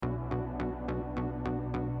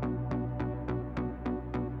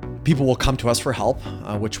people will come to us for help,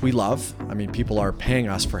 which we love. I mean, people are paying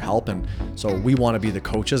us for help, and so we want to be the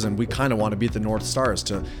coaches, and we kind of want to be the North Stars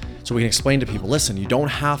so we can explain to people, listen, you don't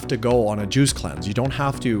have to go on a juice cleanse. You don't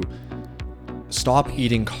have to stop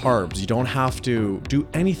eating carbs. You don't have to do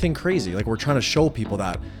anything crazy. Like, we're trying to show people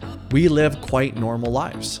that we live quite normal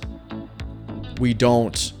lives. We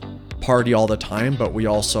don't party all the time, but we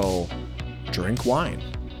also drink wine.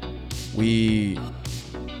 We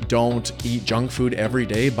don't eat junk food every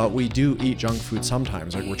day, but we do eat junk food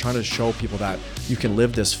sometimes. Like, we're trying to show people that you can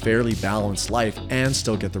live this fairly balanced life and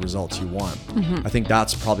still get the results you want. I think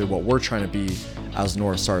that's probably what we're trying to be as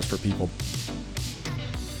North Stars for people.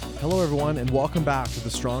 Hello, everyone, and welcome back to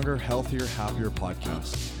the Stronger, Healthier, Happier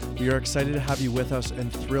podcast. We are excited to have you with us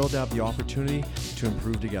and thrilled to have the opportunity to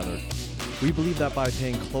improve together. We believe that by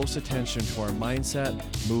paying close attention to our mindset,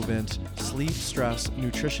 movement, sleep, stress,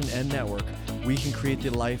 nutrition, and network, we can create the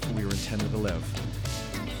life we were intended to live.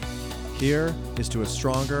 Here is to a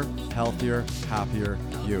stronger, healthier, happier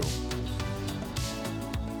you.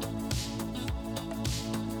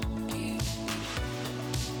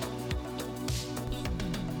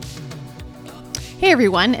 Hey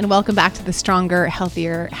everyone, and welcome back to the Stronger,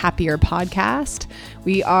 Healthier, Happier podcast.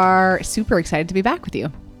 We are super excited to be back with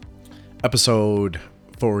you. Episode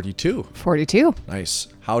 42. 42. Nice.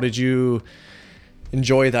 How did you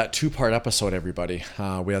enjoy that two-part episode, everybody?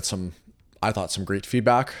 We had I thought some great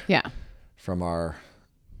feedback. Yeah. From our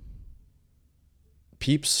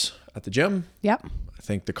peeps at the gym. Yep. I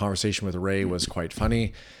think the conversation with Ray was quite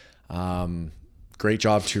funny. Great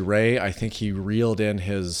job to Ray. I think he reeled in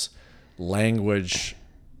his language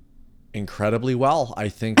incredibly well. I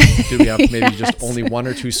think did we have maybe just only one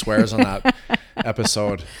or two swears on that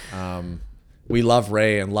episode. We love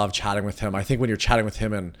Ray and love chatting with him. I think when you're chatting with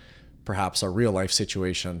him in perhaps a real life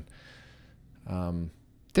situation,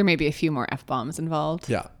 there may be a few more F-bombs involved.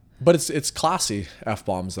 Yeah, but it's classy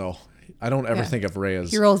F-bombs though. I don't ever think of Ray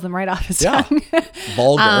as... He rolls them right off his tongue.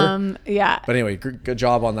 Vulgar. Yeah. But anyway, good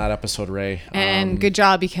job on that episode, Ray. And good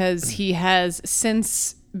job because he has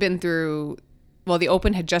since been through... Well, the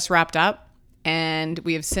Open had just wrapped up, and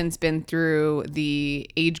we have since been through the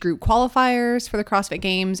age group qualifiers for the CrossFit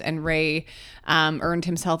Games, and Ray earned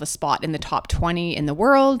himself a spot in the top 20 in the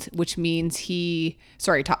world, which means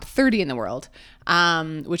top 30 in the world,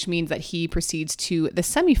 which means that he proceeds to the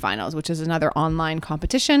semifinals, which is another online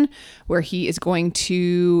competition where he is going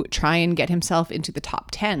to try and get himself into the top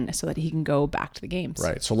 10 so that he can go back to the games.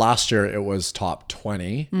 Right. So last year it was top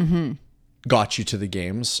 20, got you to the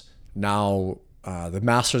games. Now the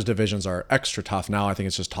Masters divisions are extra tough. Now I think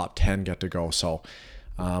it's just top 10 get to go. So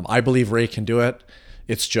I believe Ray can do it.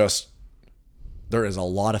 It's just, there is a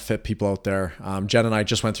lot of fit people out there. Jen and I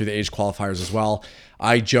just went through the age qualifiers as well.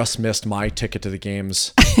 I just missed my ticket to the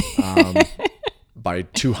games by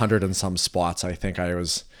 200 and some spots. I think I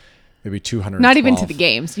was maybe 200. Not even to the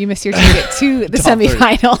games. You missed your ticket to the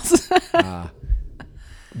semifinals.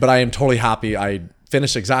 But I am totally happy. I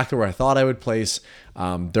finished exactly where I thought I would place.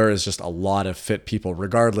 There is just a lot of fit people,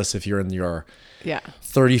 regardless if you're in your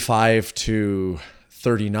 35 to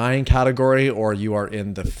 39 category or you are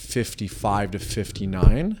in the 55 to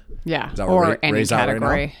 59. Yeah. Is that or any Ray's category.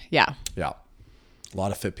 Right now? Yeah. A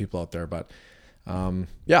lot of fit people out there, but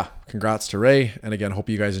congrats to Ray. And again, hope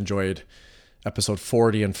you guys enjoyed episode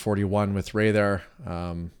 40 and 41 with Ray there.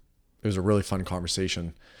 It was a really fun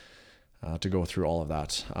conversation to go through all of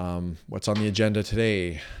that. What's on the agenda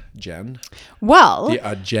today, Jen? Well, the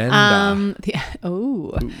agenda.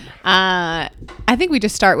 I think we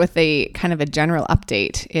just start with a kind of a general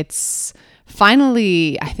update. It's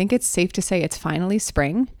finally, I think it's safe to say it's finally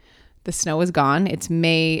spring. The snow is gone. It's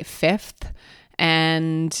May 5th.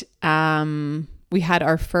 And we had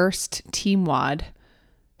our first Team WOD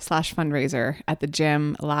 / fundraiser at the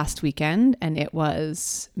gym last weekend, and it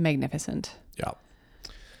was magnificent. Yeah.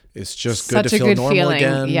 It's just good Such to a feel good normal feeling.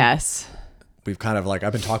 again. Yes. We've kind of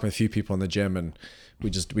I've been talking with a few people in the gym, and we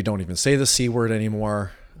don't even say the C word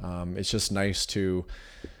anymore. It's just nice to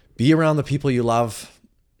be around the people you love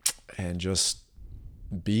and just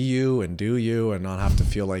be you and do you and not have to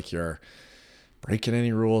feel like you're breaking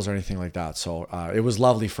any rules or anything like that. So it was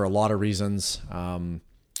lovely for a lot of reasons.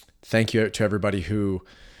 Thank you to everybody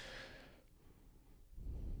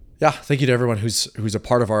thank you to everyone who's a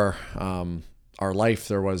part of our life.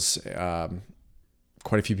 There was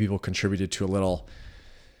quite a few people contributed to a little,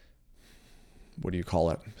 what do you call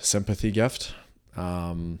it? Sympathy gift. We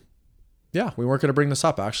weren't going to bring this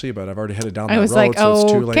up actually, but I've already headed down that road, so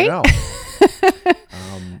it's too late now.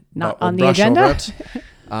 Not on the agenda.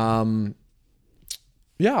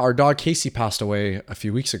 Our dog Casey passed away a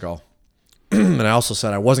few weeks ago. And And I also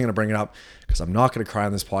said I wasn't going to bring it up because I'm not going to cry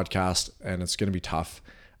on this podcast and it's going to be tough.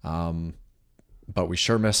 But we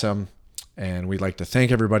sure miss him. And we'd like to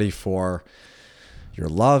thank everybody for your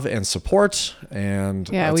love and support. And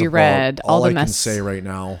yeah, we read all the I can say right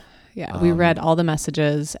now. Yeah, we read all the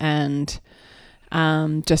messages, and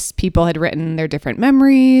just people had written their different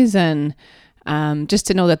memories, and just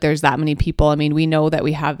to know that there's that many people. I mean, we know that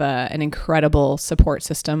we have an incredible support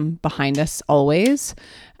system behind us always.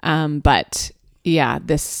 But yeah,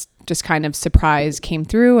 this just kind of surprise came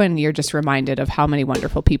through, and you're just reminded of how many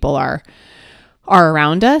wonderful people are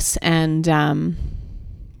around us. And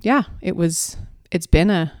yeah, it's been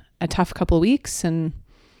a tough couple of weeks, and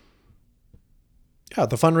yeah,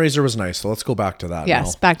 the fundraiser was nice. So let's go back to that.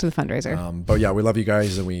 Yes, now. Back to the fundraiser. But yeah, we love you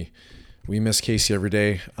guys, and we miss Casey every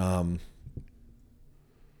day.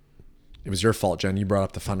 It was your fault, Jen. You brought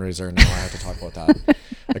up the fundraiser, and now I have to talk about that.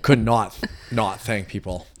 I could not thank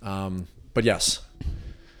people. But yes,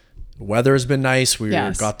 the weather has been nice. We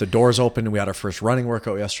got the doors open, and we had our first running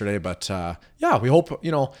workout yesterday. But yeah, we hope,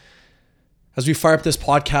 as we fire up this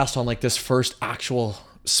podcast on like this first actual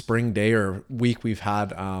spring day or week we've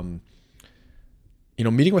had,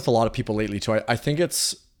 meeting with a lot of people lately too. I think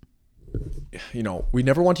it's, we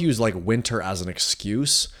never want to use like winter as an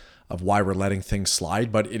excuse of why we're letting things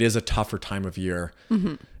slide, but it is a tougher time of year.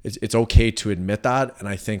 Mm-hmm. It's okay to admit that. And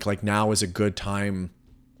I think like now is a good time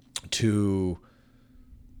to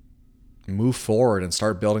move forward and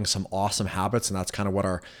start building some awesome habits. And that's kind of what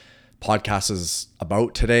our podcast is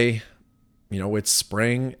about today. It's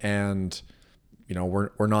spring, and,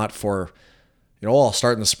 we're not for, I'll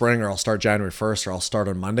start in the spring, or I'll start January 1st, or I'll start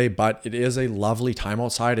on Monday, but it is a lovely time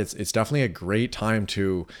outside. It's definitely a great time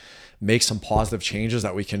to make some positive changes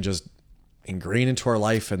that we can just ingrain into our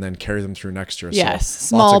life and then carry them through next year. Yes. So,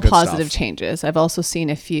 small positive changes. I've also seen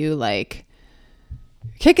a few like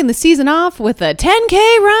kicking the season off with a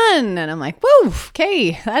 10K run. And I'm like, whoa,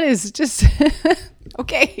 okay. That is just,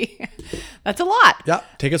 okay. That's a lot. Yeah.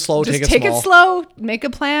 Take it slow. Just take it slow. Make a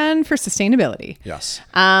plan for sustainability. Yes.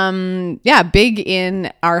 Yeah. Big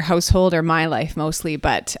in our household, or my life mostly,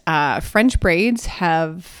 but French braids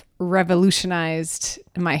have revolutionized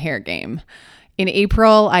my hair game. In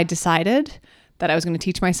April, I decided that I was going to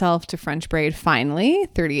teach myself to French braid finally,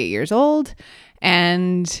 38 years old.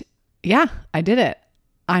 And yeah, I did it.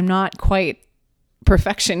 I'm not quite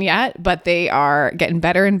perfection yet, but they are getting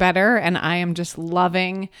better and better. And I am just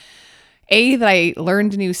loving that I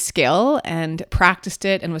learned a new skill and practiced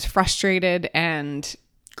it and was frustrated, and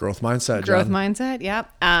growth mindset. Growth mindset. Yeah.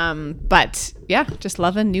 But yeah, just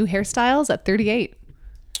loving new hairstyles at 38.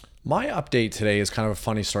 My update today is kind of a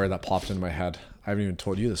funny story that popped into my head. I haven't even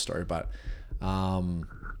told you this story, but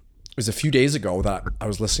it was a few days ago that I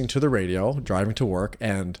was listening to the radio, driving to work,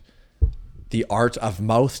 and the art of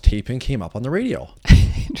mouth taping came up on the radio.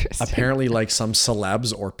 Interesting. Apparently, like some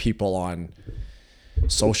celebs or people on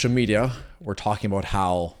social media were talking about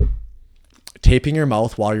how taping your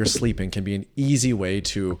mouth while you're sleeping can be an easy way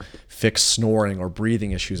to fix snoring or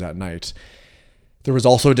breathing issues at night. There was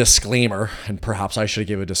also a disclaimer, and perhaps I should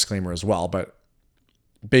give a disclaimer as well, but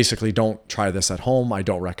basically don't try this at home. I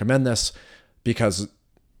don't recommend this, because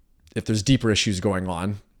if there's deeper issues going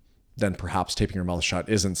on, then perhaps taping your mouth shut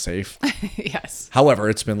isn't safe. Yes. However,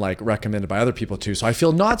 it's been like recommended by other people too. So I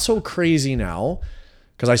feel not so crazy now,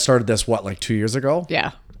 because I started this, like 2 years ago?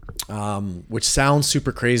 Yeah. Which sounds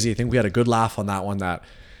super crazy. I think we had a good laugh on that one, that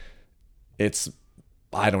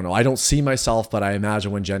I don't know. I don't see myself, but I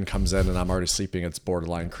imagine when Jen comes in and I'm already sleeping, it's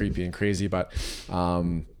borderline creepy and crazy. But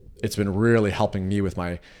it's been really helping me with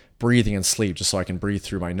my breathing and sleep, just so I can breathe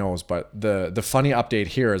through my nose. But the funny update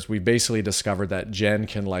here is we basically discovered that Jen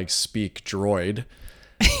can like speak droid.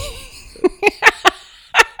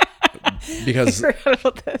 Because I forgot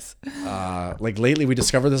about this. Like lately, we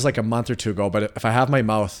discovered this like a month or two ago. But if I have my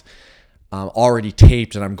mouth already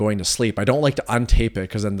taped and I'm going to sleep, I don't like to untape it,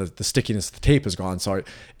 because then the stickiness of the tape is gone. So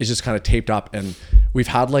it's just kind of taped up. And we've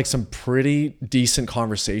had like some pretty decent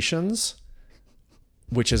conversations,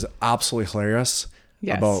 which is absolutely hilarious.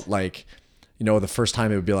 Yes. About like, the first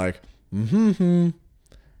time it would be like, and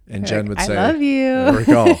Jen would say, I love you. There we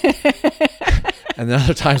go. And then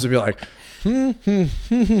other times it'd be like, and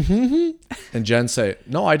Jen say,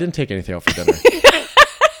 no, I didn't take anything out for dinner.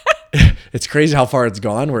 It's crazy how far it's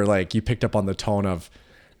gone, where like you picked up on the tone of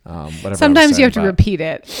whatever. Sometimes you have to repeat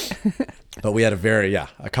it. But we had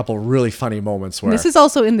a couple really funny moments where this is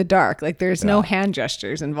also in the dark. Like there's no hand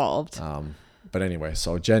gestures involved. But anyway,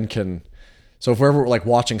 so Jen can. So if we're ever like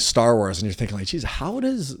watching Star Wars and you're thinking like, geez, how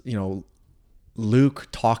does Luke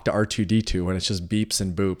talk to R2-D2 when it's just beeps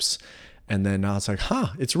and boops? And then now it's like,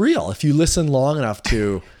 it's real. If you listen long enough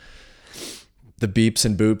to the beeps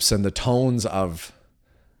and boops and the tones of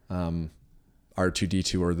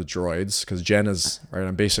R2D2 or the droids, because Jen is, right,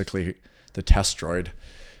 I'm basically the test droid,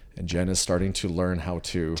 and Jen is starting to learn how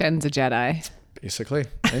to... Jen's a Jedi. Basically.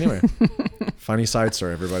 Anyway, funny side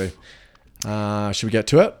story, everybody. Should we get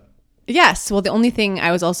to it? Yes. Well, the only thing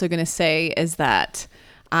I was also going to say is that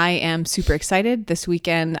I am super excited. This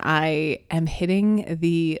weekend, I am hitting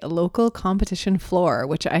the local competition floor,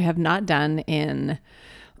 which I have not done in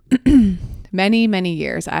many, many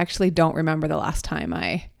years. I actually don't remember the last time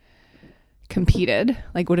I competed.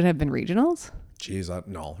 Like, would it have been regionals? Jeez,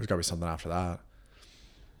 no, there's got to be something after that.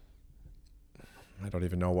 I don't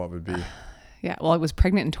even know what would be. Yeah, well, I was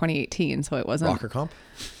pregnant in 2018, so it wasn't. Rocker comp?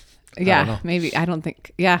 Yeah, maybe. I don't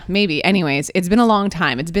think. Yeah, maybe. Anyways, it's been a long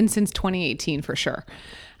time. It's been since 2018 for sure.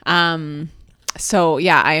 So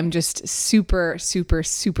yeah, I am just super, super,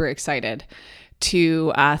 super excited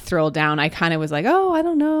to throw down. I kind of was like, oh, I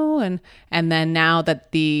don't know. And then now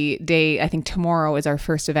that the day, I think tomorrow is our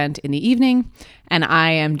first event in the evening. And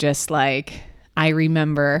I am just like, I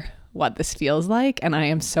remember what this feels like. And I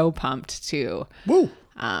am so pumped to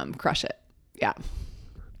crush it. Yeah.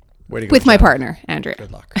 Way to go, with my Jen. partner, Andrea.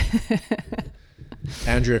 Good luck.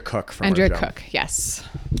 Andrea Cook from Andrea our gym. Cook, yes.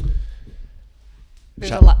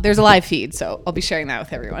 There's a live feed, so I'll be sharing that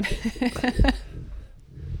with everyone.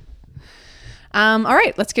 All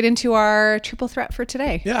right, let's get into our triple threat for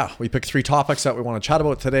today. Yeah, we picked 3 topics that we want to chat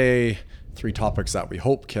about today. 3 topics that we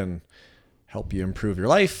hope can help you improve your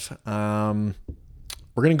life. We're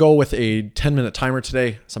going to go with a 10-minute timer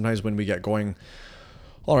today. Sometimes when we get going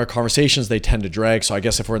on our conversations, they tend to drag. So I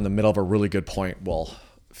guess if we're in the middle of a really good point, we'll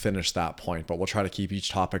finish that point. But we'll try to keep each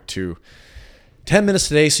topic to 10 minutes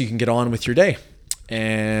today so you can get on with your day.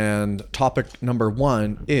 And topic number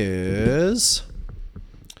 1 is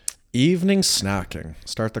evening snacking.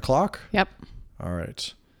 Start the clock? Yep. All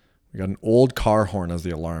right. We got an old car horn as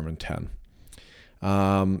the alarm in 10.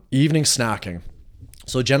 Evening snacking.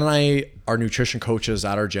 So Jen and I are nutrition coaches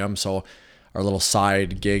at our gym. So our little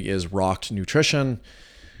side gig is Rocked Nutrition.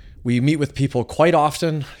 We meet with people quite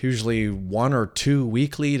often, usually 1 or 2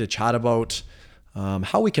 weekly, to chat about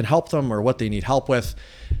how we can help them or what they need help with.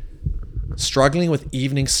 Struggling with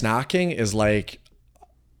evening snacking is like,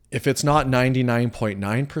 if it's not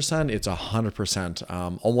 99.9%, it's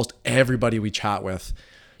 100%. Almost everybody we chat with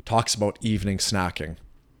talks about evening snacking.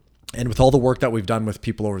 And with all the work that we've done with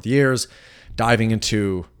people over the years, diving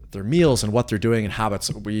into their meals and what they're doing and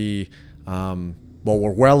habits, we're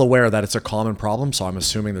well aware that it's a common problem. So I'm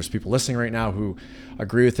assuming there's people listening right now who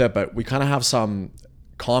agree with it, but we kind of have some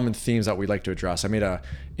common themes that we'd like to address. I made a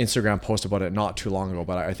Instagram post about it not too long ago,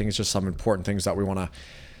 but I think it's just some important things that we want to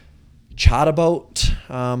chat about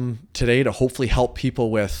today to hopefully help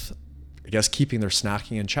people with, I guess, keeping their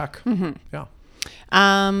snacking in check. Mm-hmm.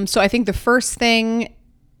 Yeah. So I think the first thing,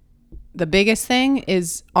 the biggest thing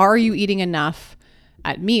is, are you eating enough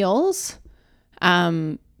at meals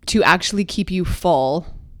to actually keep you full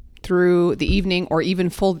through the evening or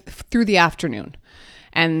even full through the afternoon?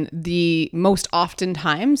 And the most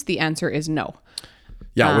oftentimes the answer is no.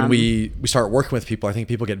 Yeah. When we start working with people, I think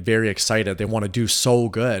people get very excited. They want to do so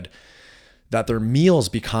good that their meals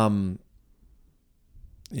become,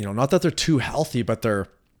 not that they're too healthy, but they're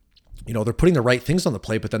putting the right things on the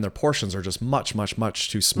plate, but then their portions are just much, much, much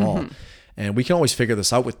too small. Mm-hmm. And we can always figure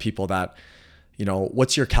this out with people that,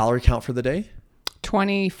 what's your calorie count for the day?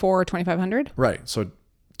 2,500. Right. So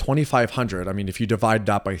 2,500. I mean, if you divide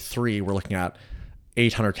that by 3, we're looking at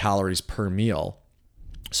 800 calories per meal.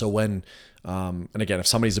 So when, and again, if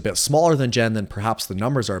somebody's a bit smaller than Jen, then perhaps the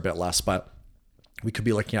numbers are a bit less, but we could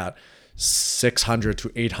be looking at 600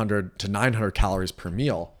 to 800 to 900 calories per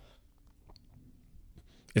meal.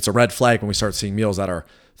 It's a red flag when we start seeing meals that are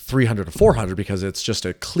 300 to 400, because it's just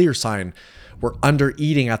a clear sign we're under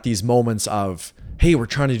eating at these moments of, hey, we're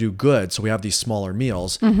trying to do good. So we have these smaller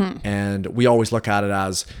meals. Mm-hmm. And we always look at it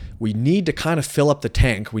as, we need to kind of fill up the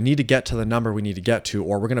tank. We need to get to the number we need to get to,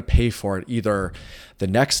 or we're going to pay for it either the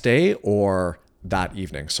next day or that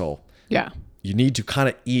evening. So yeah, you need to kind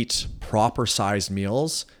of eat proper sized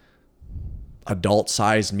meals, adult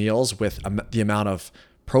sized meals with the amount of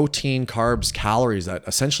protein, carbs, calories that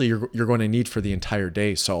essentially you're going to need for the entire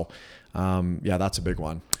day. So yeah, that's a big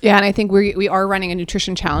one. Yeah. And I think we are running a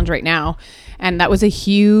nutrition challenge right now. And that was a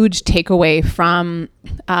huge takeaway from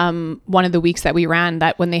one of the weeks that we ran,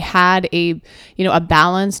 that when they had a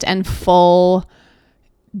balanced and full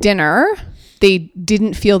dinner, they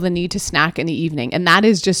didn't feel the need to snack in the evening. And that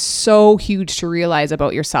is just so huge to realize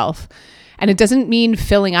about yourself. And it doesn't mean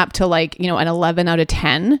filling up to like, you know, an 11 out of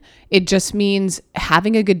 10. It just means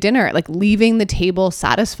having a good dinner, like leaving the table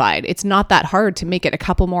satisfied. It's not that hard to make it a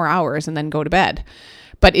couple more hours and then go to bed.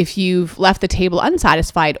 But if you've left the table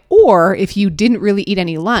unsatisfied, or if you didn't really eat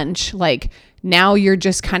any lunch, like now you're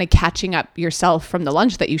just kind of catching up yourself from the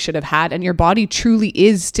lunch that you should have had, and your body truly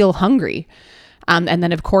is still hungry. And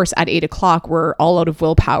then, of course, at 8 o'clock, we're all out of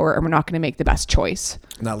willpower and we're not going to make the best choice.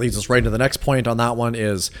 And that leads us right into the next point on that one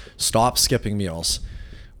is stop skipping meals.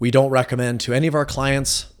 We don't recommend to any of our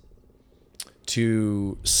clients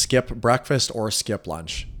to skip breakfast or skip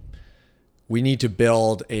lunch. We need to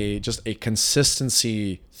build just a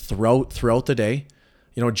consistency throughout the day.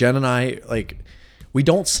 You know, Jen and I, like, we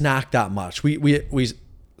don't snack that much. We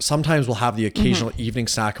sometimes we'll have the occasional evening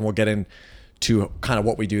snack, and we'll get into kind of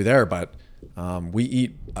what we do there, but we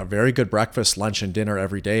eat a very good breakfast, lunch, and dinner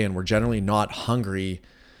every day, and we're generally not hungry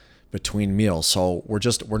between meals. So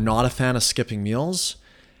we're not a fan of skipping meals.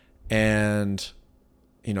 And,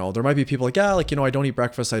 you know, there might be people like, yeah, like, you know, I don't eat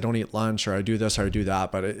breakfast, I don't eat lunch, or I do this, or I do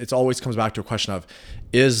that. But it always comes back to a question of,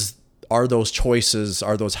 are those choices,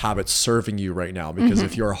 are those habits serving you right now? Because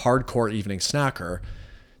if you're a hardcore evening snacker,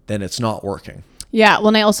 then it's not working. Yeah. Well,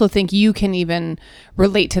 and I also think you can even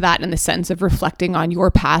relate to that in the sense of reflecting on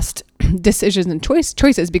your past decisions and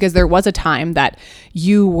choices, because there was a time that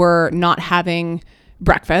you were not having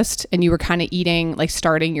breakfast and you were kind of eating, like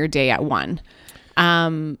starting your day at 1.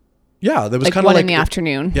 Yeah, there was like kind of 1 like in the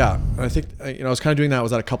afternoon. Yeah. I think, you know, I was kind of doing that.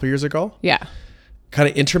 Was that a couple years ago? Yeah. Kind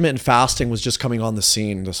of intermittent fasting was just coming on the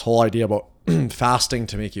scene. This whole idea about fasting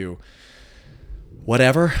to make you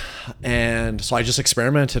whatever. And so I just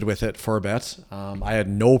experimented with it for a bit. I had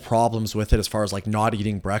no problems with it as far as like not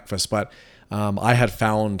eating breakfast, but I had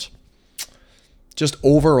found just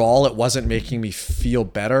overall it wasn't making me feel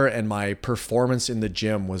better, and my performance in the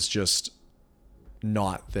gym was just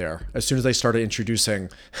not there. As soon as I started introducing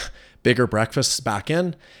bigger breakfasts back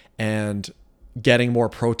in and getting more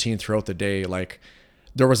protein throughout the day, like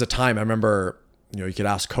there was a time I remember, you know, you could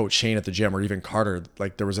ask Coach Shane at the gym or even Carter,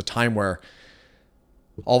 like there was a time where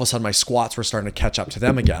all of a sudden my squats were starting to catch up to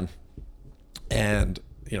them again. And,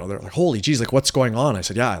 you know, they're like, holy geez, like what's going on? I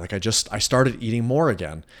said, yeah, like I started eating more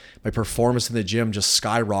again. My performance in the gym just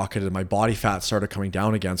skyrocketed and my body fat started coming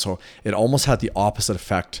down again. So it almost had the opposite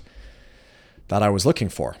effect that I was looking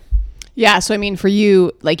for. Yeah. So, I mean, for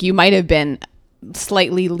you, like you might have been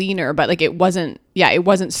slightly leaner, but like it wasn't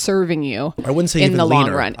serving you. I wouldn't say in even the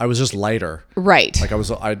leaner. long run. I was just lighter. Right. Like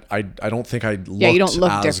I don't think I looked you don't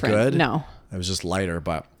look as different. good. No. I was just lighter.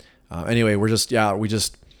 But anyway, we're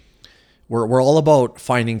all about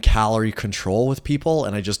finding calorie control with people.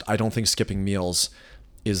 And I don't think skipping meals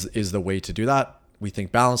is the way to do that. We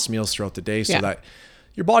think balanced meals throughout the day so that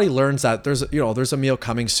your body learns that there's a meal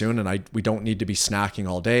coming soon, and we don't need to be snacking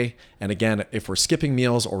all day. And again, if we're skipping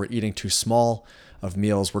meals or we're eating too small of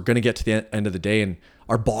meals, we're going to get to the end of the day and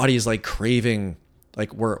our body is like craving,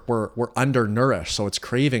 like we're undernourished, so it's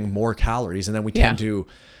craving more calories, and then we tend to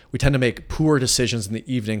make poor decisions in the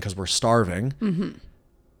evening because we're starving.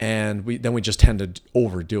 And we just tend to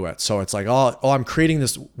overdo it. So it's like, oh, I'm creating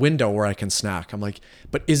this window where I can snack. I'm like,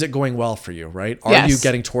 but is it going well for you, right? Are you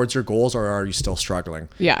getting towards your goals, or are you still struggling?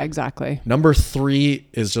 Yeah, exactly. Number 3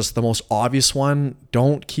 is just the most obvious one.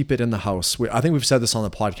 Don't keep it in the house. I think we've said this on the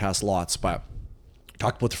podcast lots, but we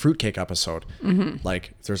talked about the fruitcake episode.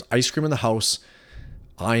 Like if there's ice cream in the house,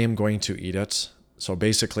 I am going to eat it. So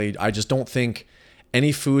basically, I just don't think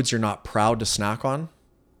any foods you're not proud to snack on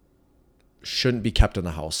shouldn't be kept in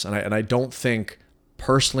the house. And I don't think,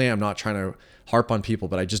 personally, I'm not trying to harp on people,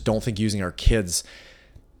 but I just don't think using our kids,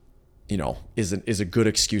 you know, is a good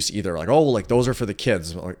excuse either. Like, oh, like those are for the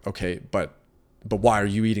kids. Like, okay, but why are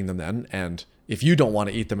you eating them then? And if you don't want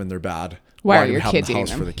to eat them and they're bad, why are your kids eating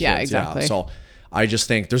them for the kids? Yeah, exactly. Yeah. So I just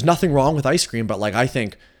think there's nothing wrong with ice cream, but like I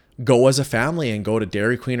think go as a family and go to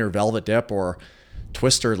Dairy Queen or Velvet Dip or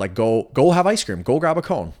Twister, like go have ice cream, go grab a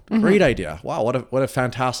cone. Great idea. Wow, what a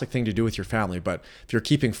fantastic thing to do with your family. But if you're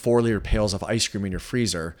keeping 4-liter pails of ice cream in your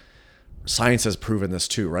freezer, science has proven this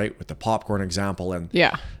too, right? With the popcorn example and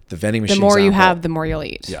the vending machine. The more you have, the more you'll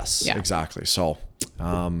eat. Yes, exactly. So,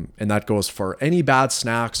 and that goes for any bad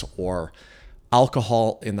snacks or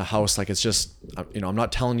alcohol in the house. Like it's just, you know, I'm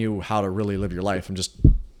not telling you how to really live your life. I'm just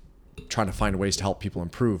trying to find ways to help people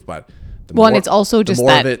improve. But and it's also just the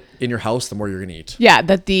more that of it in your house, the more you're gonna eat. Yeah,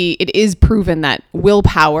 that it is proven that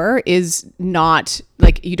willpower is not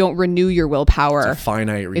like you don't renew your willpower. It's a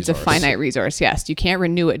finite resource. It's a finite resource. Yes, you can't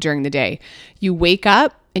renew it during the day. You wake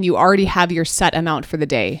up and you already have your set amount for the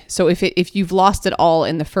day. So if you've lost it all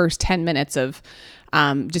in the first 10 minutes of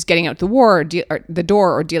just getting out or the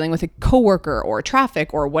door or dealing with a coworker or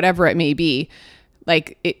traffic or whatever it may be,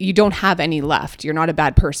 like you don't have any left. You're not a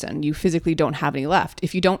bad person. You physically don't have any left.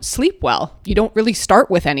 If you don't sleep well, you don't really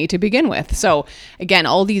start with any to begin with. So again,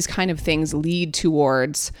 all these kind of things lead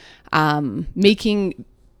towards making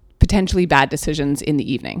potentially bad decisions in the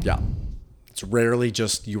evening. Yeah. It's rarely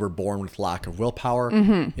just you were born with lack of willpower.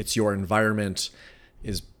 It's your environment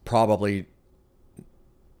is probably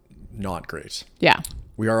not great. Yeah.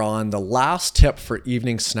 We are on the last tip for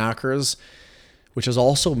evening snackers, which is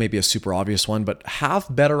also maybe a super obvious one, but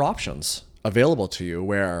have better options available to you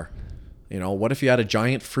where, what if you had a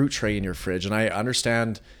giant fruit tray in your fridge? And I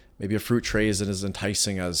understand maybe a fruit tray isn't as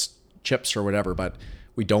enticing as chips or whatever, but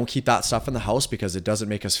we don't keep that stuff in the house because it doesn't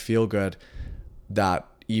make us feel good that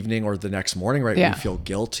evening or the next morning, right? Yeah. We feel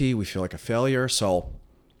guilty. We feel like a failure. So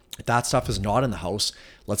if that stuff is not in the house,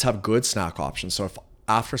 let's have good snack options. So if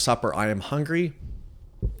after supper I am hungry,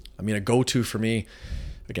 a go-to for me,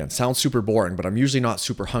 again, sounds super boring, but I'm usually not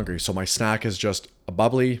super hungry. So my snack is just a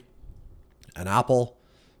bubbly, an apple,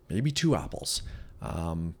 maybe 2 apples.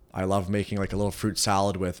 I love making like a little fruit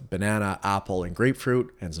salad with banana, apple, and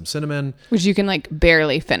grapefruit and some cinnamon. Which you can like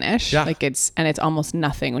barely finish. Yeah. It's almost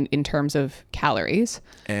nothing in terms of calories.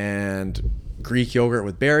 And Greek yogurt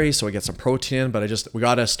with berries, so I get some protein in, but we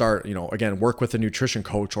got to start, again, work with a nutrition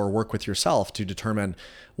coach or work with yourself to determine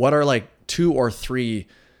what are like 2 or 3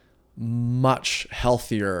 much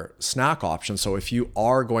healthier snack options. So if you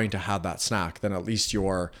are going to have that snack, then at least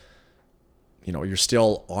you're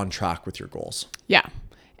still on track with your goals. Yeah.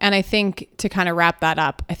 And I think to kind of wrap that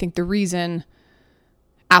up, I think the reason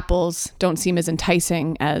apples don't seem as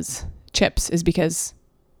enticing as chips is because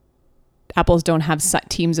apples don't have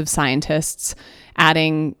teams of scientists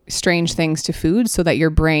adding strange things to food so that your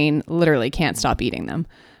brain literally can't stop eating them.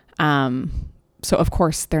 So of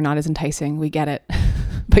course they're not as enticing. We get it,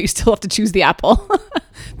 but you still have to choose the apple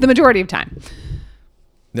the majority of time.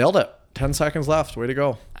 Nailed it. 10 seconds left. Way to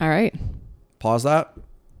go. All right. Pause that.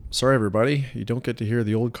 Sorry, everybody. You don't get to hear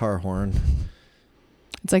the old car horn.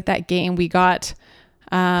 It's like that game we got.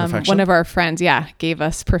 One of our friends, gave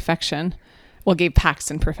us Perfection. Well, gave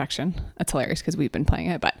Paxton Perfection. That's hilarious because we've been playing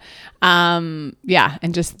it. But and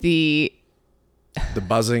just the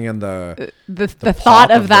buzzing and the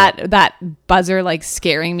thought of that buzzer like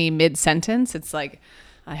scaring me mid-sentence. It's like,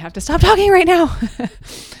 I have to stop talking right now.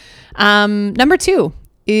 Number 2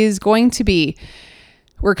 is going to be,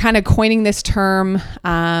 we're kind of coining this term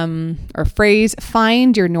or phrase,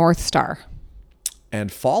 find your North Star.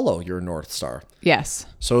 And follow your North Star. Yes.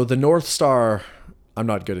 So the North Star, I'm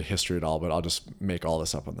not good at history at all, but I'll just make all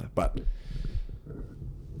this up on that. But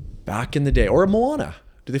back in the day, or Moana.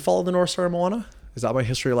 Do they follow the North Star in Moana? Is that my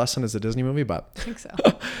history lesson? Is a Disney movie? But I think so.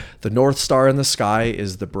 The North Star in the sky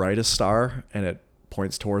is the brightest star, and it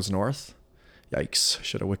points towards north. Yikes.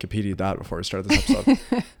 Should have Wikipedia'd that before we started this episode.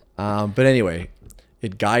 But anyway,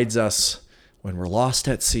 it guides us when we're lost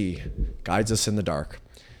at sea, guides us in the dark.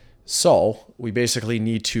 So we basically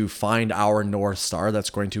need to find our North Star that's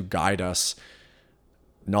going to guide us,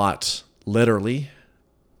 not literally,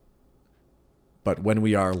 but when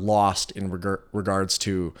we are lost in regards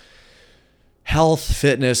to health,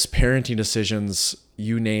 fitness, parenting decisions,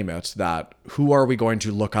 you name it, that who are we going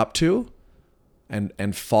to look up to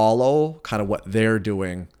and follow kind of what they're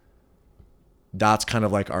doing. That's kind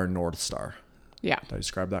of like our North Star. Yeah. Did I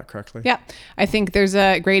describe that correctly? Yeah. I think there's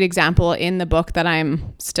a great example in the book that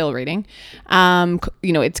I'm still reading.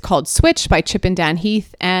 It's called Switch by Chip and Dan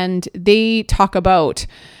Heath. And they talk about,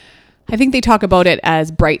 I think they talk about it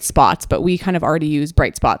as bright spots, but we kind of already use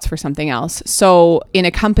bright spots for something else. So in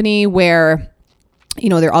a company where,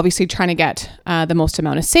 they're obviously trying to get the most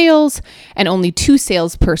amount of sales, and only two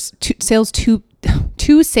salespeople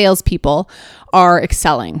are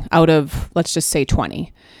excelling out of, let's just say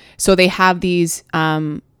 20. So they have these, is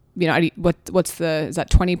that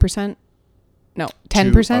 20%? No,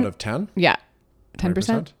 10%? 2 out of 10? Yeah.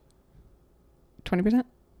 10%? 20%?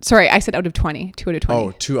 Sorry, I said out of 20. 2 out of 20.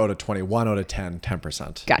 Oh, 2 out of 20. 1 out of 10,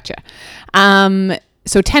 10%. Gotcha.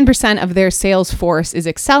 So 10% of their sales force is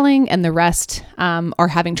excelling, and the rest are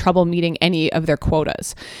having trouble meeting any of their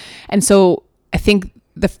quotas. And so I think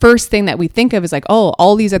the first thing that we think of is like, oh,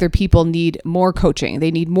 all these other people need more coaching.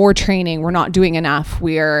 They need more training. We're not doing enough.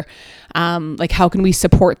 We're how can we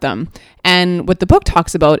support them? And what the book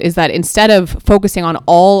talks about is that instead of focusing on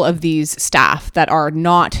all of these staff that are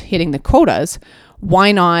not hitting the quotas,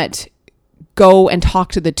 why not go and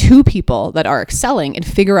talk to the 2 people that are excelling and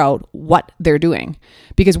figure out what they're doing?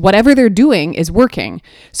 Because whatever they're doing is working.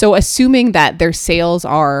 So assuming that their sales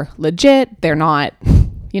are legit, they're not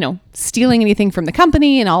stealing anything from the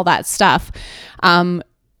company and all that stuff.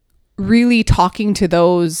 Really talking to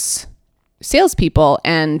those salespeople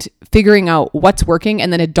and figuring out what's working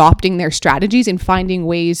and then adopting their strategies and finding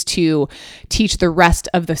ways to teach the rest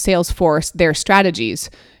of the sales force their strategies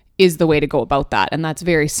is the way to go about that. And that's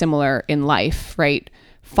very similar in life, right?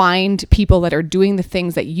 Find people that are doing the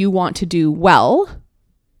things that you want to do well.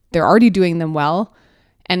 They're already doing them well,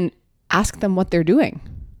 and ask them what they're doing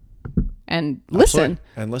and listen. Absolutely.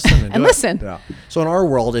 And listen and listen. Yeah. So in our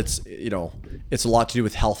world, it's a lot to do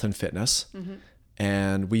with health and fitness. Mm-hmm.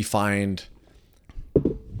 And we find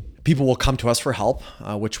people will come to us for help,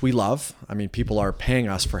 which we love. I mean, people are paying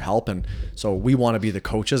us for help. And so we want to be the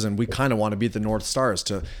coaches, and we kind of want to be the North Stars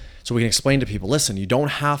so we can explain to people, listen, you don't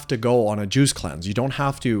have to go on a juice cleanse. You don't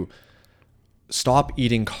have to stop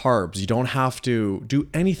eating carbs. You don't have to do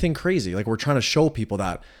anything crazy. Like, we're trying to show people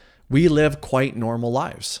that we live quite normal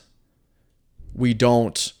lives. We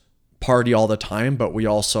don't party all the time, but we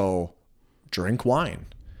also drink wine.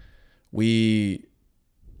 We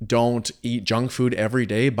don't eat junk food every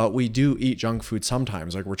day, but we do eat junk food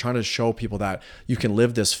sometimes. Like, we're trying to show people that you can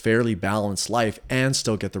live this fairly balanced life and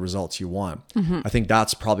still get the results you want. Mm-hmm. I think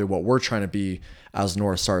that's probably what we're trying to be as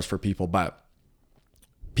North Stars for people. But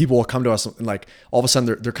people will come to us and, like, all of a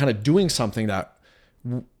sudden they're kind of doing something that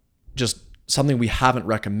just something we haven't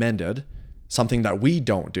recommended, something that we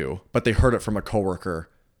don't do, but they heard it from a coworker.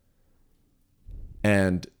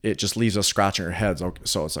 And it just leaves us scratching our heads.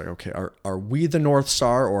 So it's like, okay, are we the North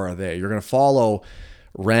Star, or are they? You're going to follow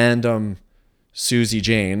random Susie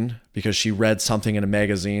Jane because she read something in a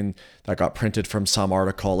magazine that got printed from some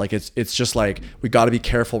article. Like, it's just like, we got to be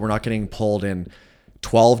careful. We're not getting pulled in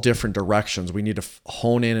 12 different directions. We need to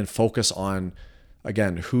hone in and focus on,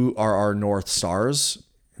 again, who are our North Stars.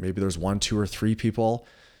 Maybe there's 1, 2, or 3 people.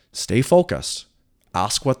 Stay focused.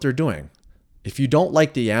 Ask what they're doing. If you don't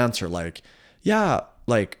like the answer, like, yeah,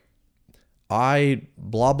 like, I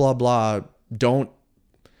blah, blah, blah,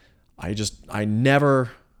 I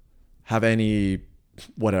never have any,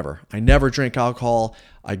 whatever. I never drink alcohol.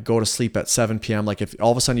 I go to sleep at 7 p.m. Like, if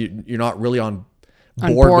all of a sudden you're not really on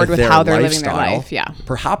board with their how they're lifestyle, living their life, yeah.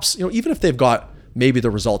 Perhaps, even if they've got maybe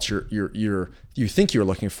the results you think you're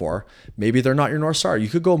looking for, maybe they're not your North Star. You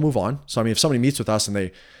could go move on. So, I mean, if somebody meets with us and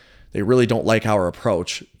they really don't like our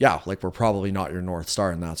approach, yeah, like, we're probably not your North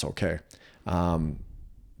Star, and that's okay.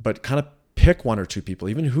 But kind of pick 1 or 2 people.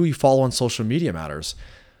 Even who you follow on social media matters.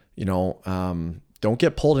 Don't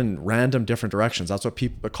get pulled in random different directions. That's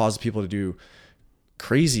what causes people to do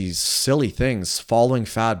crazy, silly things, following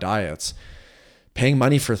fad diets, paying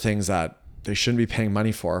money for things that they shouldn't be paying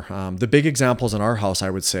money for. The big examples in our house, I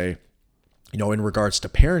would say, in regards to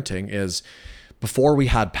parenting, is before we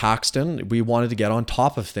had Paxton, we wanted to get on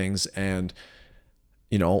top of things, and,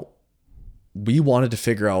 we wanted to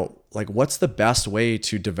figure out, like, what's the best way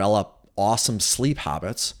to develop awesome sleep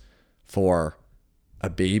habits for a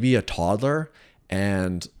baby, a toddler.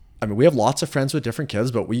 And I mean, we have lots of friends with different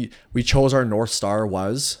kids, but we chose our North Star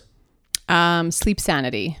was Sleep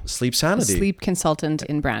Sanity. Sleep Sanity. A sleep consultant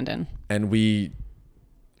in Brandon. And we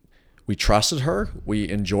trusted her. We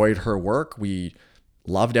enjoyed her work. We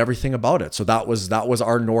loved everything about it. So that was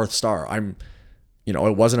our North Star. It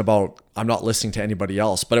wasn't about, I'm not listening to anybody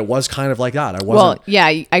else, but it was kind of like that. I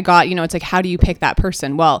got, it's like, how do you pick that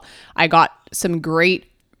person? Well, I got some great,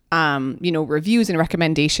 reviews and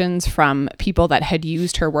recommendations from people that had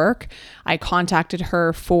used her work. I contacted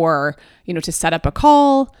her for, to set up a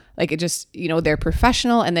call. Like, it just, they're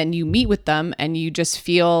professional, and then you meet with them and I just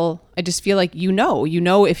feel like,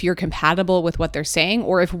 if you're compatible with what they're saying,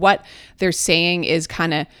 or if what they're saying is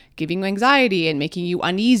kind of giving you anxiety and making you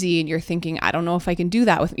uneasy, and you're thinking, I don't know if I can do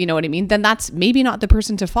that with, you know what I mean? Then that's maybe not the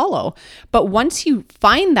person to follow. But once you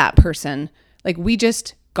find that person, like, we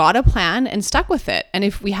just got a plan and stuck with it. And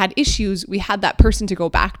if we had issues, we had that person to go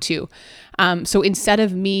back to. So instead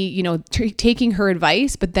of me, taking her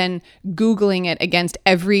advice, but then Googling it against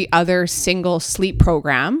every other single sleep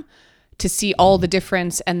program to see all the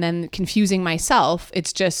difference and then confusing myself,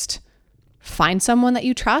 it's just find someone that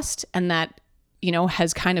you trust and that,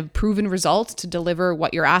 has kind of proven results to deliver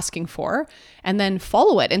what you're asking for, and then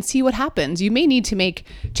follow it and see what happens. You may need to make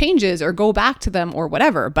changes or go back to them or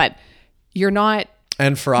whatever, but you're not,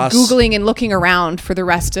 and for us, Googling and looking around for the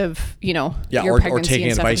rest of, your pregnancy or taking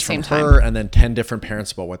and stuff advice at the same from time. her and then 10 different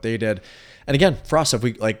parents about what they did. And again, for us, if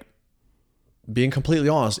we, like, being completely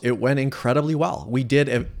honest, it went incredibly well. We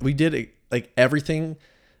did like everything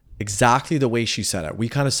exactly the way she said it. We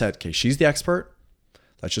kind of said, okay, she's the expert.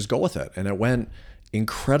 Let's just go with it. And it went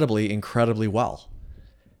incredibly, incredibly well.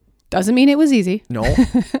 Doesn't mean it was easy. No,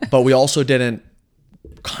 but we also didn't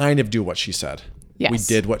kind of do what she said. Yes. We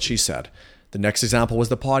did what she said. The next example was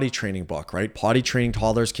the potty training book, right? Potty training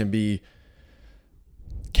toddlers can be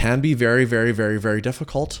very, very, very, very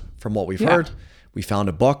difficult from what we've heard. We found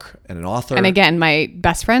a book and an author. And again, my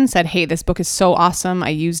best friend said, hey, this book is so awesome. I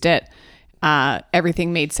used it.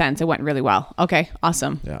 Everything made sense. It went really well. Okay,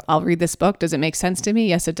 awesome. Yeah. I'll read this book. Does it make sense to me?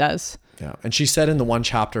 Yes, it does. Yeah. And she said in the one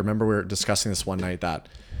chapter, remember we were discussing this one night, that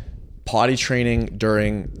potty training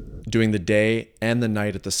during doing the day and the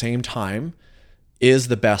night at the same time is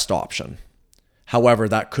the best option. However,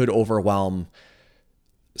 that could overwhelm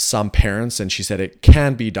some parents. And she said it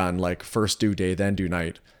can be done like first do day, then do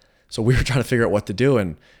night. So we were trying to figure out what to do.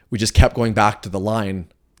 And we just kept going back to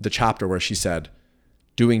the chapter where she said,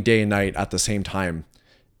 doing day and night at the same time,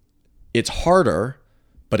 it's harder,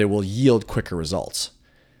 but it will yield quicker results.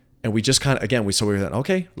 And we just kind of, again, we were like,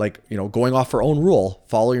 okay, like, going off her own rule,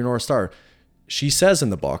 follow your North Star. She says in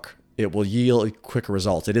the book, it will yield quicker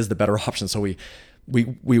results. It is the better option. So we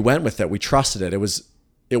went with it. We trusted it.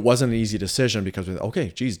 It wasn't an easy decision because we thought,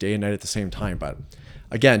 okay, geez, day and night at the same time. But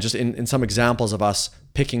again, just in some examples of us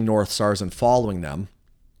picking North Stars and following them,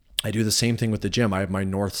 I do the same thing with the gym. I have my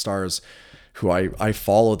North Stars who I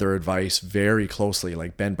follow their advice very closely,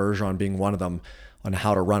 like Ben Bergeron being one of them on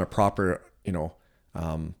how to run a proper,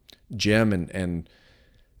 gym. And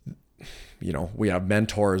we have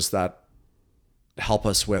mentors that help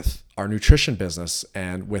us with our nutrition business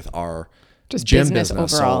and with our just gym business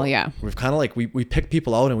overall. So we've kind of like, we pick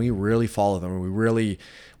people out and we really follow them, and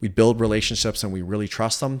we build relationships and we really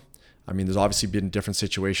trust them. I mean, there's obviously been different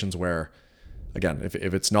situations where, again, if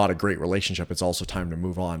it's not a great relationship, it's also time to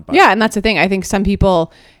move on. But yeah. And that's the thing. I think some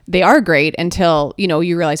people, they are great until,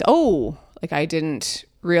 you realize, oh, like I didn't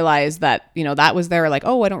realize that, that was there. Like,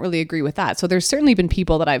 oh, I don't really agree with that. So there's certainly been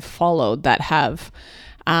people that I've followed that have,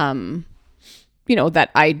 that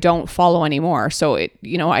I don't follow anymore. So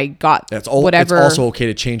I got whatever. It's also okay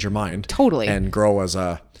to change your mind. Totally. And grow as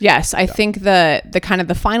a... Yes, I think the kind of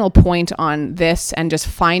the final point on this and just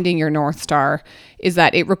finding your North Star is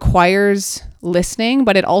that it requires listening,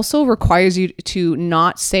 but it also requires you to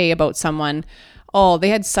not say about someone, oh, they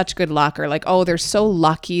had such good luck, or like, oh, they're so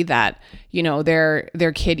lucky that,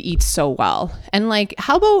 their kid eats so well. And like,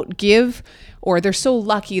 how about or they're so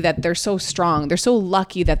lucky that they're so strong. They're so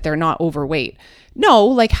lucky that they're not overweight. No,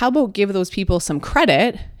 like, how about give those people some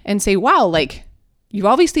credit and say, wow, like, you've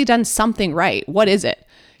obviously done something right. What is it?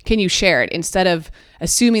 Can you share it instead of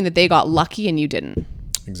assuming that they got lucky and you didn't?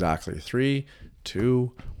 Exactly. 3,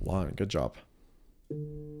 2, 1. Good job.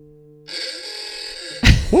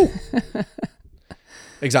 Woo.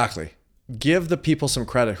 Exactly. Give the people some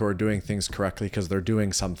credit who are doing things correctly, because they're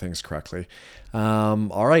doing some things correctly.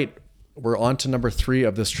 All right. We're on to number 3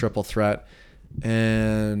 of this triple threat.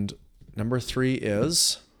 And number 3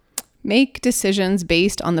 is... make decisions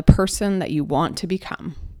based on the person that you want to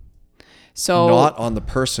become. So not on the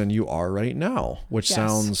person you are right now, which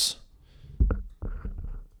sounds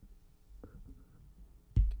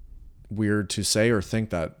weird to say or think,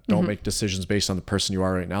 that don't make decisions based on the person you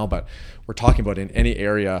are right now. But we're talking about in any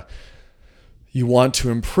area you want to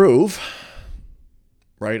improve,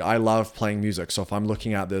 right? I love playing music. So if I'm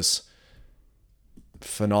looking at this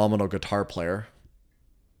phenomenal guitar player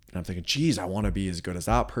and I'm thinking, geez, I want to be as good as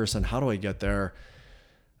that person. How do I get there?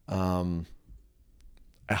 I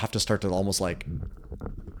have to start to almost like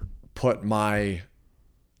put my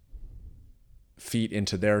feet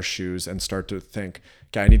into their shoes and start to think,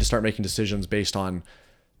 okay, I need to start making decisions based on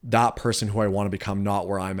that person who I want to become, not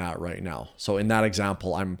where I'm at right now. So in that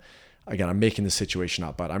example, I'm making the situation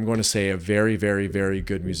up, but I'm going to say a very, very, very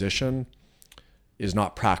good musician is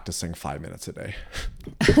not practicing 5 minutes a day,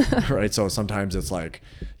 right? So sometimes it's like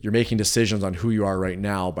you're making decisions on who you are right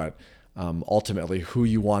now, but ultimately who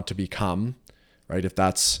you want to become, right? If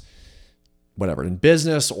that's whatever in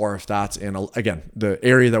business, or if that's in, again, the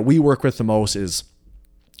area that we work with the most is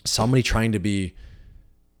somebody trying to be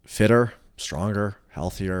fitter, stronger,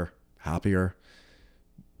 healthier, happier.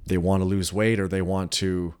 They want to lose weight, or they want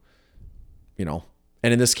to,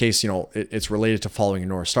 and in this case, it's related to following a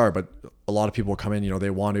North Star, but a lot of people come in, they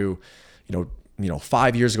want to,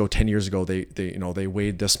 5 years ago, 10 years ago, they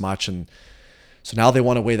weighed this much. And so now they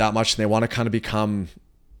want to weigh that much, and they want to kind of become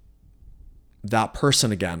that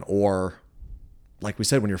person again. Or like we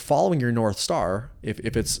said, when you're following your North Star, if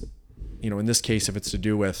it's, in this case, if it's to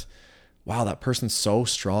do with, wow, that person's so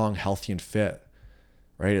strong, healthy, and fit,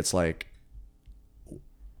 right? It's like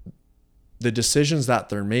the decisions that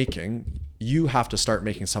they're making, you have to start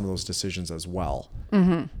making some of those decisions as well.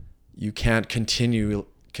 Mm-hmm. You can't continually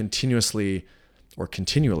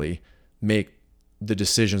make the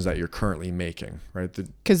decisions that you're currently making, right?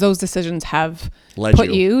 Because those decisions have Led put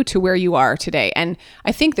you. you to where you are today. And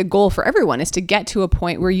I think the goal for everyone is to get to a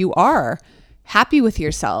point where you are happy with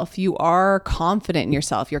yourself. You are confident in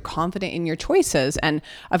yourself. You're confident in your choices. And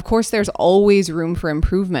of course, there's always room for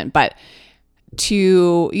improvement. But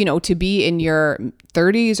to be in your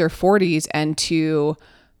 30s or 40s and to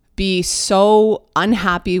be so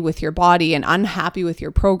unhappy with your body and unhappy with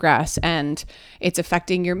your progress, and it's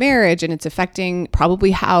affecting your marriage, and it's affecting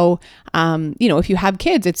probably how, if you have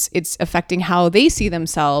kids, it's affecting how they see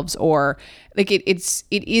themselves, or like it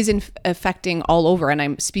is affecting all over. And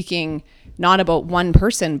I'm speaking not about one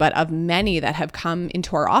person, but of many that have come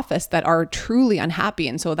into our office that are truly unhappy.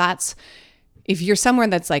 And so if you're somewhere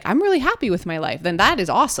that's like, I'm really happy with my life, then that is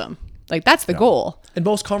awesome. Like that's the goal. And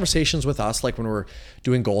most conversations with us, like when we're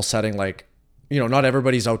doing goal setting, like, not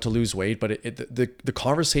everybody's out to lose weight, but the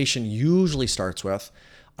conversation usually starts with,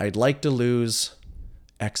 I'd like to lose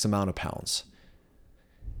X amount of pounds.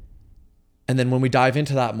 And then when we dive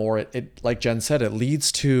into that more, it like Jen said, it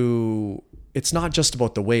leads to, it's not just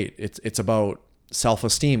about the weight. It's about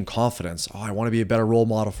self-esteem, confidence. Oh, I want to be a better role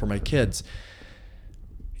model for my kids.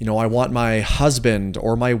 I want my husband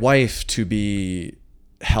or my wife to be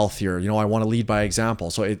healthier. I want to lead by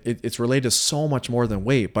example. So it's related to so much more than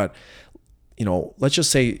weight. But, let's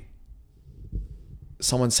just say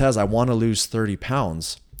someone says, I want to lose 30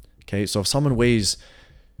 pounds. Okay. So if someone weighs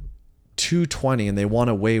 220 and they want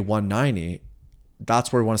to weigh 190,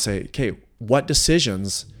 that's where we want to say, okay, what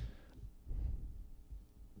decisions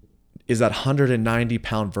is that 190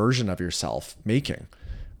 pound version of yourself making,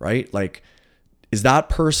 right? Like, is that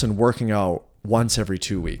person working out once every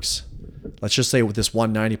 2 weeks? Let's just say with this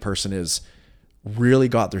 190 person is really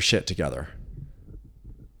got their shit together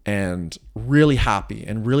and really happy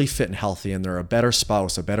and really fit and healthy, and they're a better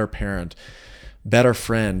spouse, a better parent, better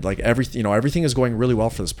friend, like everything, everything is going really well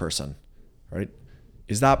for this person, right?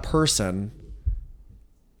 Is that person,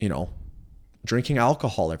 drinking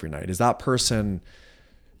alcohol every night? Is that person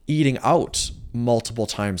eating out multiple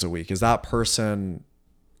times a week? Is that person,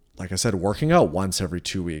 like I said, working out once every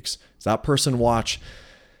 2 weeks? Does that person watch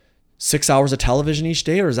 6 hours of television each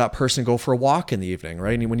day, or does that person go for a walk in the evening,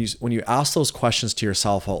 right? And when you ask those questions to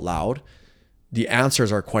yourself out loud, the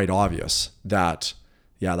answers are quite obvious that,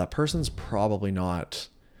 yeah, that person's probably not,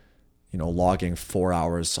 logging 4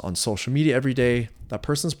 hours on social media every day. That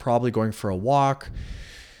person's probably going for a walk,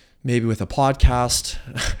 maybe with a podcast.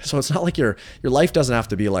 So it's not like your life doesn't have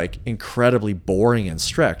to be like incredibly boring and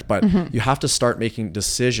strict, but you have to start making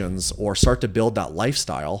decisions or start to build that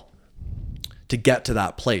lifestyle to get to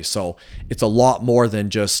that place. So it's a lot more than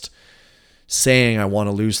just saying, I want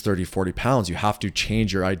to lose 30, 40 pounds. You have to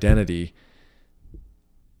change your identity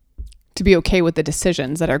to be okay with the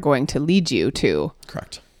decisions that are going to lead you to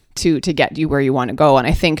correct to get you where you want to go. And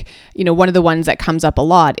I think, one of the ones that comes up a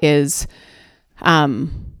lot is,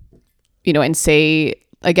 and say,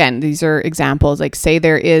 again, these are examples, like say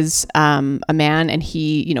there is a man and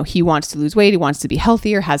he wants to lose weight, he wants to be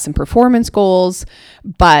healthier, has some performance goals,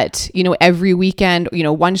 but, every weekend,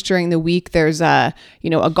 once during the week, there's a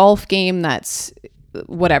golf game that's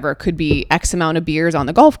whatever, could be X amount of beers on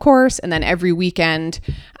the golf course. And then every weekend,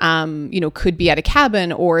 could be at a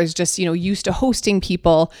cabin, or is just, used to hosting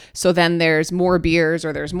people. So then there's more beers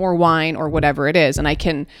or there's more wine or whatever it is. And I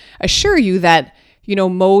can assure you that,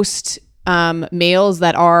 most males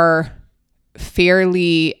that are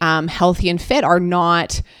fairly healthy and fit are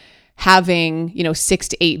not having 6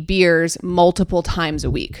 to 8 beers multiple times a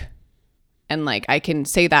week. And like I can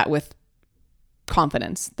say that with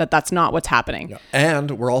confidence that that's not what's happening. Yeah.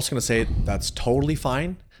 And we're also going to say that's totally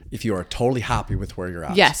fine if you are totally happy with where you're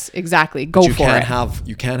at. Yes, exactly. Go for it.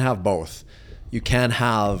 You can have both. You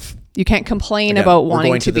can't complain about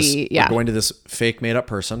wanting to be, We're going to this fake made up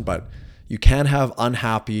person, but you can have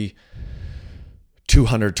unhappy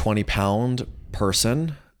 220 pound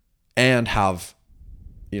person and have,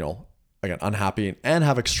 again, unhappy and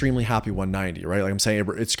have extremely happy 190, right? Like I'm saying,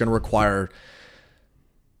 it's going to require,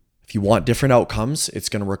 if you want different outcomes, it's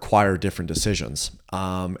going to require different decisions.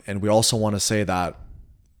 And we also want to say that,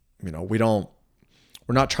 we're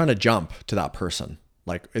not trying to jump to that person.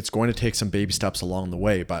 Like it's going to take some baby steps along the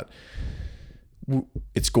way, but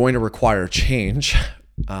it's going to require change.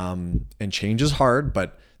 And change is hard,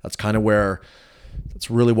 but that's kind of that's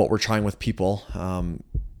really what we're trying with people.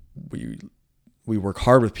 We work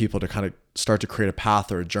hard with people to kind of start to create a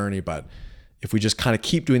path or a journey, but if we just kind of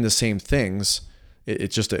keep doing the same things,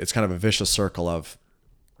 it's kind of a vicious circle of,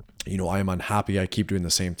 I am unhappy. I keep doing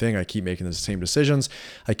the same thing. I keep making the same decisions.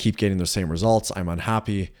 I keep getting the same results. I'm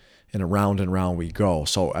unhappy, and round we go.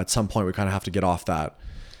 So at some point we kind of have to get off that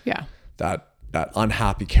that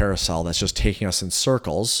unhappy carousel that's just taking us in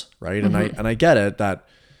circles, right? And I get it that,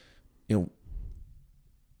 you know,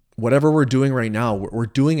 whatever we're doing right now, we're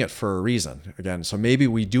doing it for a reason. Again, so maybe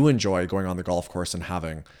we do enjoy going on the golf course and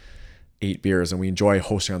having 8 beers, and we enjoy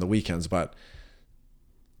hosting on the weekends, but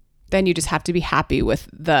then you just have to be happy with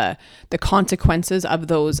the consequences of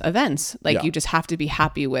those events. Like, you just have to be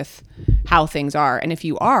happy with how things are. And if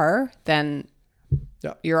you are, then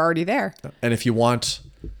you're already there. And if you want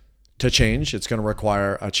to change, it's going to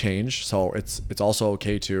require a change. So it's also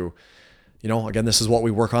okay to, you know, again, this is what we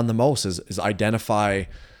work on the most is identify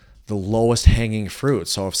the lowest hanging fruit.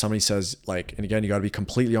 So if somebody says, like, and again, you got to be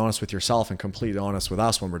completely honest with yourself and completely honest with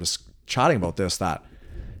us when we're just chatting about this, that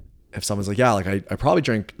if someone's like, yeah, like I probably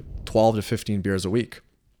drink 12 to 15 beers a week.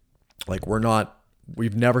 Like,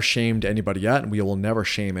 we've never shamed anybody yet, and we will never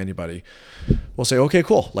shame anybody. We'll say, okay,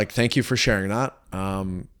 cool. Like, thank you for sharing that.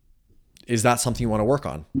 Is that something you want to work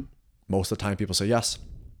on? Most of the time people say yes.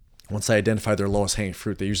 Once they identify their lowest hanging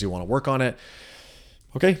fruit, they usually want to work on it.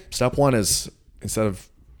 Okay. Step one is, instead of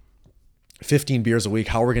 15 beers a week,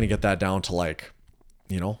 how are we going to get that down to, like,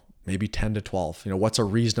 you know, maybe 10 to 12? You know, what's a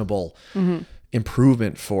reasonable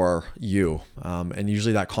improvement for you? And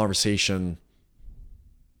usually that conversation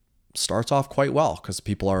starts off quite well, because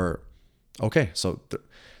people are okay. So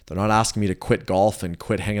they're not asking me to quit golf and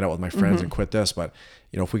quit hanging out with my friends and quit this, but,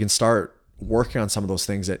 you know, if we can start working on some of those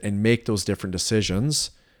things and make those different decisions,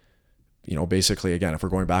 you know, basically, again, if we're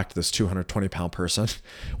going back to this 220 pound person,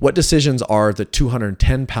 what decisions are the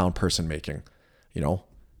 210 pound person making? You know,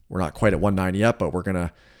 we're not quite at 190 yet, but we're going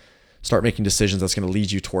to start making decisions that's going to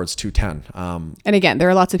lead you towards 210. And again, there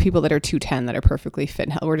are lots of people that are 210 that are perfectly fit.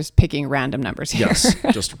 We're just picking random numbers here. Yes,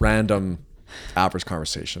 just random average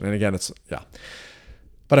conversation. And again,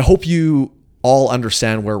 but I hope you all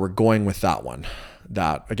understand where we're going with that one.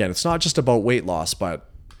 That, again, it's not just about weight loss, but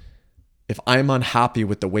if I'm unhappy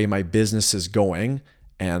with the way my business is going,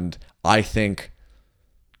 and I think,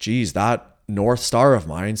 geez, that North Star of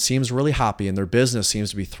mine seems really happy and their business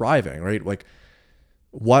seems to be thriving, right? Like,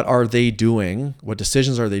 what are they doing? What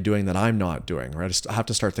decisions are they doing that I'm not doing, right? I just have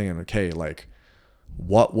to start thinking, okay, like,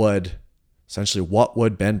 what would Ben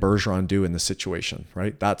Bergeron do in this situation,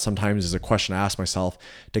 right? That sometimes is a question I ask myself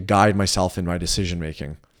to guide myself in my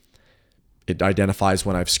decision-making. It identifies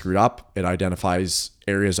when I've screwed up. It identifies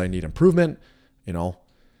areas I need improvement, you know?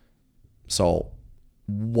 So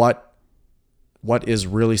what is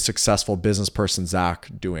really successful business person Zach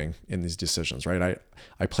doing in these decisions, right?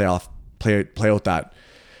 I play out that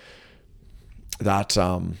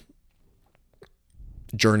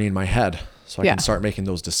journey in my head, so I can start making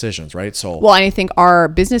those decisions, right? So, well, and I think our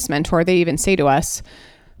business mentor, they even say to us,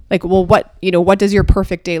 like, well, what does your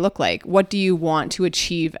perfect day look like? What do you want to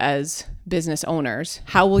achieve as business owners?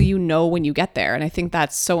 How will you know when you get there? And I think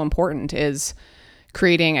that's so important, is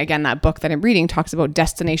creating, again, that book that I'm reading talks about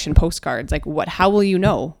destination postcards. Like, how will you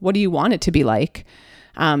know? What do you want it to be like?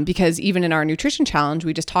 Because even in our nutrition challenge,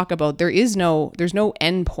 we just talk about there's no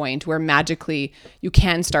end point where magically you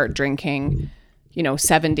can start drinking,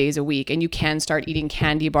 7 days a week, and you can start eating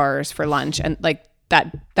candy bars for lunch, and like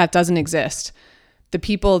that doesn't exist. The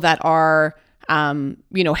people that are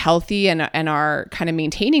healthy and are kind of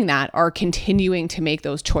maintaining that are continuing to make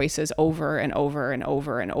those choices over and over and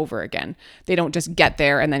over and over again. They don't just get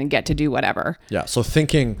there and then get to do whatever. Yeah. So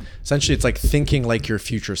essentially it's like thinking like your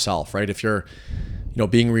future self, right? If you're,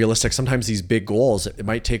 being realistic, sometimes these big goals, it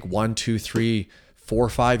might take 1, 2, 3, 4,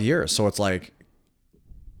 5 years. So it's like,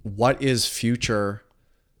 what is future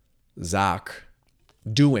Zach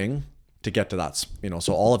doing to get to that?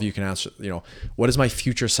 So all of you can answer, what is my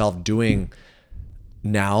future self doing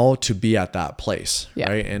now to be at that place? Yeah.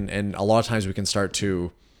 Right. And a lot of times we can start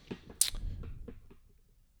to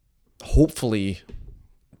hopefully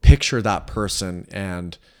picture that person.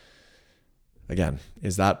 And again,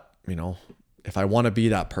 is that, if I want to be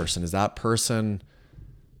that person, is that person,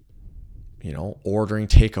 ordering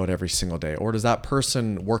takeout every single day? Or does that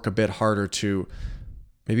person work a bit harder to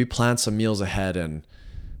maybe plan some meals ahead? And,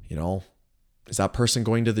 is that person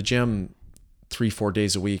going to the gym 3-4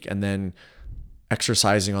 days a week and then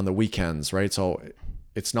exercising on the weekends, right? So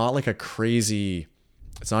it's not like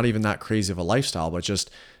it's not even that crazy of a lifestyle, but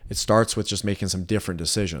just, it starts with just making some different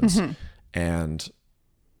decisions. Mm-hmm. And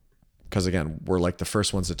because again, we're like the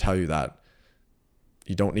first ones to tell you that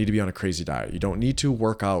you don't need to be on a crazy diet. You don't need to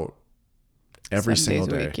work out every single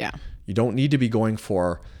day. Week, yeah. You don't need to be going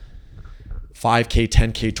for 5K,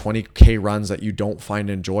 10K, 20K runs that you don't find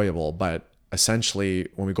enjoyable. But essentially,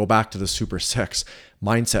 when we go back to the Super 6,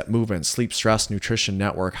 mindset, movement, sleep, stress, nutrition,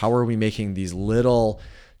 network, how are we making these little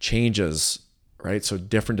changes, right? So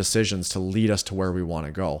different decisions to lead us to where we want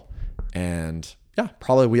to go. And yeah,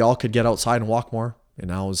 probably we all could get outside and walk more. And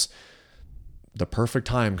now is the perfect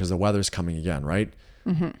time because the weather's coming again, right?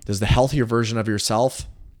 Does the healthier version of yourself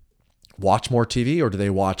watch more TV, or do they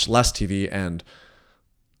watch less TV and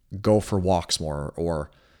go for walks more, or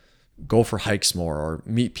go for hikes more, or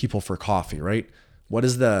meet people for coffee, right? What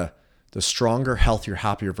is the stronger, healthier,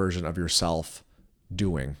 happier version of yourself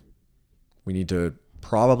doing? We need to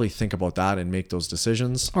probably think about that and make those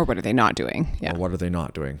decisions. Or what are they not doing? Yeah. Or what are they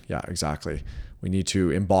not doing? Yeah, exactly. We need to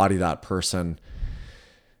embody that person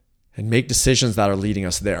and make decisions that are leading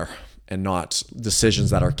us there, and not decisions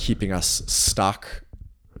that are keeping us stuck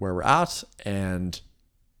where we're at. And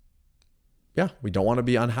yeah, we don't want to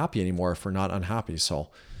be unhappy anymore if we're not unhappy. So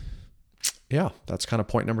yeah, that's kind of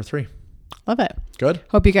point number 3. Love it. Good.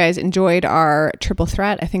 Hope you guys enjoyed our triple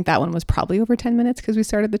threat. I think that one was probably over 10 minutes because we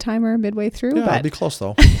started the timer midway through. Yeah, but it'll be close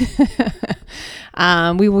though.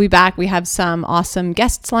 We will be back. We have some awesome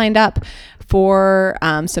guests lined up for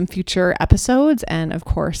some future episodes, and of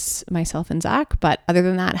course myself and Zach. But other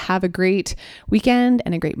than that, have a great weekend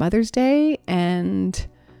and a great Mother's Day. And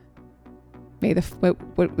may the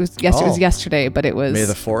what was yesterday was yesterday, but it was May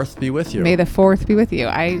the 4th be with you. May the 4th be with you.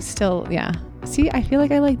 I still See, I feel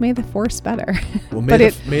like I like May the 4th better. Well, May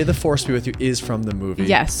the 4th be with you is from the movie.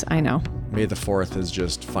 Yes, I know. May the 4th is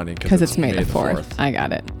just funny because it's May the 4th. I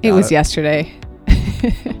got it. It was yesterday.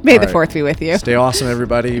 May the 4th be with you. Stay awesome,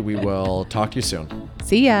 everybody. We will talk to you soon.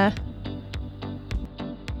 See ya.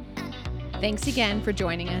 Thanks again for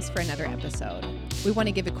joining us for another episode. We want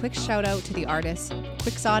to give a quick shout out to the artist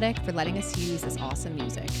Quixotic for letting us use this awesome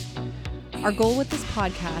music. Our goal with this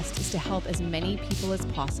podcast is to help as many people as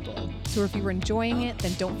possible. So if you were enjoying it,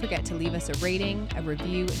 then don't forget to leave us a rating, a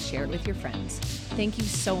review, and share it with your friends. Thank you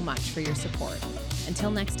so much for your support. Until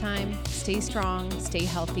next time, stay strong, stay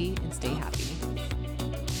healthy, and stay happy.